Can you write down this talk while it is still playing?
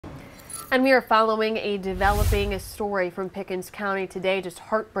And we are following a developing story from Pickens County today. Just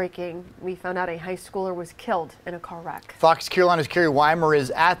heartbreaking. We found out a high schooler was killed in a car wreck. Fox Carolina's Carrie Weimer is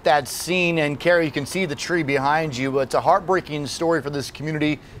at that scene. And Carrie, you can see the tree behind you. It's a heartbreaking story for this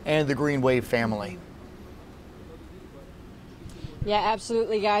community and the Green Wave family. Yeah,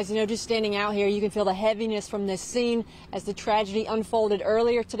 absolutely, guys. You know, just standing out here, you can feel the heaviness from this scene as the tragedy unfolded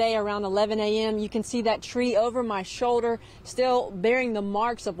earlier today around 11 a.m. You can see that tree over my shoulder, still bearing the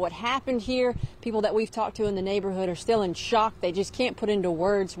marks of what happened here. People that we've talked to in the neighborhood are still in shock. They just can't put into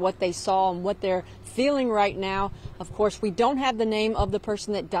words what they saw and what they're feeling right now. Of course, we don't have the name of the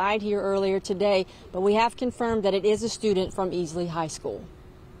person that died here earlier today, but we have confirmed that it is a student from Easley High School.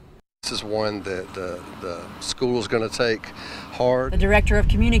 This is one that the school is going to take hard. The director of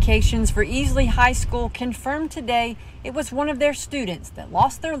communications for Easley High School confirmed today it was one of their students that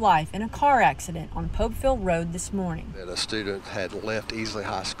lost their life in a car accident on Popefield Road this morning. That a student had left Easley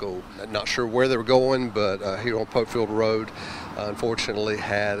High School, not sure where they were going, but here on Popefield Road, unfortunately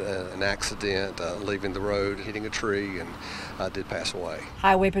had an accident leaving the road, hitting a tree, and did pass away.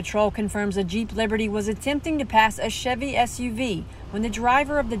 Highway Patrol confirms a Jeep Liberty was attempting to pass a Chevy SUV when the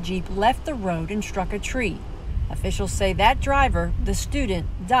driver of the Jeep left the road and struck a tree. Officials say that driver, the student,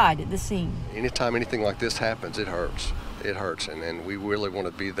 died at the scene. Anytime anything like this happens, it hurts. It hurts, and we really want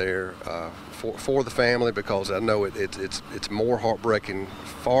to be there for the family, because I know it's more heartbreaking,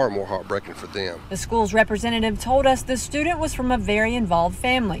 far more heartbreaking for them. The school's representative told us the student was from a very involved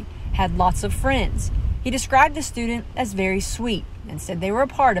family, had lots of friends. He described the student as very sweet and said they were a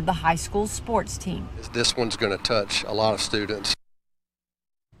part of the high school sports team. This one's going to touch a lot of students.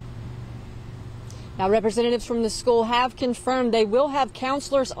 Now, representatives from the school have confirmed they will have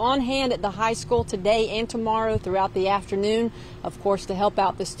counselors on hand at the high school today and tomorrow throughout the afternoon, of course, to help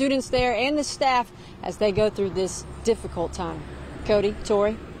out the students there and the staff as they go through this difficult time. Cody,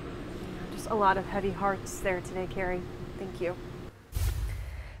 Tori. Just a lot of heavy hearts there today, Carrie. Thank you.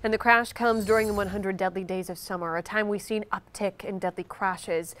 And the crash comes during the 100 deadly days of summer, a time we've seen uptick in deadly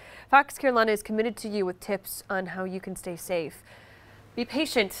crashes. Fox Carolina is committed to you with tips on how you can stay safe. Be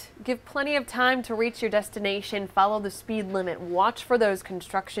patient, give plenty of time to reach your destination, follow the speed limit, watch for those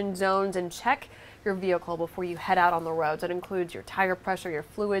construction zones, and check your vehicle before you head out on the roads. That includes your tire pressure, your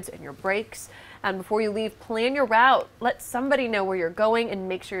fluids, and your brakes. And before you leave, plan your route. Let somebody know where you're going and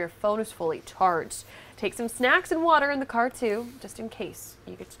make sure your phone is fully charged. Take some snacks and water in the car too, just in case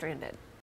you get stranded.